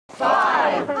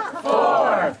5,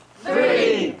 4,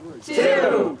 3,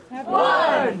 2,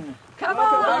 1. Come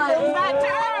on! Back to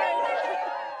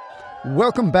Earth!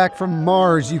 Welcome back from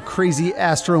Mars, you crazy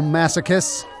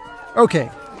astromasochists. Okay,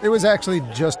 it was actually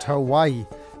just Hawaii.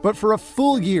 But for a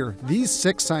full year, these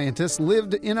 6 scientists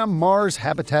lived in a Mars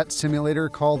habitat simulator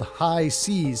called High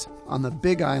Seas on the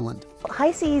Big Island.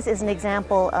 High Seas is an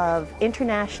example of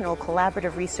international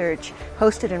collaborative research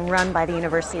hosted and run by the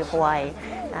University of Hawaii.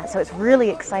 So it's really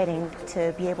exciting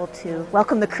to be able to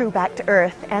welcome the crew back to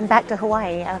Earth and back to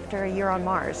Hawaii after a year on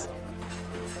Mars.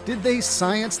 Did they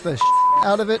science the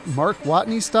out of it Mark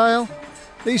Watney style?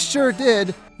 They sure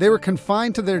did. They were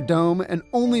confined to their dome and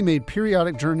only made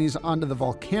periodic journeys onto the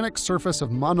volcanic surface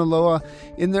of Mauna Loa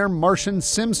in their Martian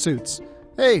sim suits.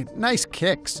 Hey, nice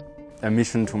kicks. A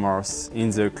mission to Mars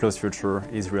in the close future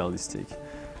is realistic.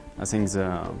 I think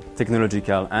the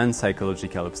technological and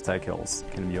psychological obstacles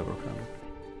can be overcome.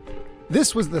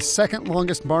 This was the second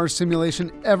longest Mars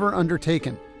simulation ever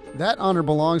undertaken. That honor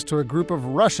belongs to a group of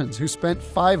Russians who spent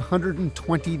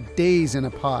 520 days in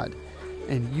a pod.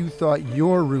 And you thought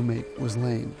your roommate was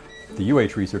lame. The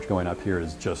UH research going up here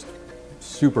is just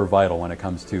super vital when it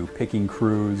comes to picking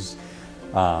crews,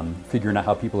 figuring out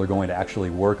how people are going to actually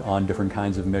work on different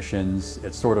kinds of missions.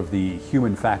 It's sort of the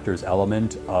human factors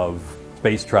element of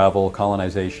space travel,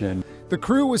 colonization. The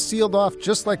crew was sealed off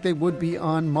just like they would be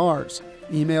on Mars.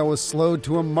 Email was slowed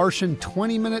to a Martian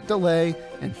 20-minute delay,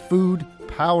 and food,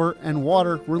 power, and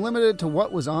water were limited to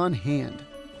what was on hand.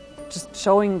 Just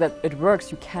showing that it works,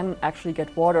 you can actually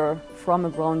get water from a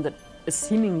ground that is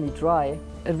seemingly dry.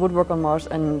 It would work on Mars,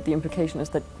 and the implication is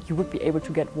that you would be able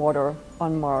to get water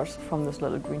on Mars from this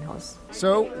little greenhouse.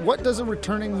 So, what does a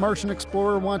returning Martian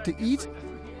explorer want to eat?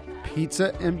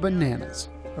 Pizza and bananas,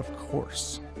 of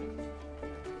course.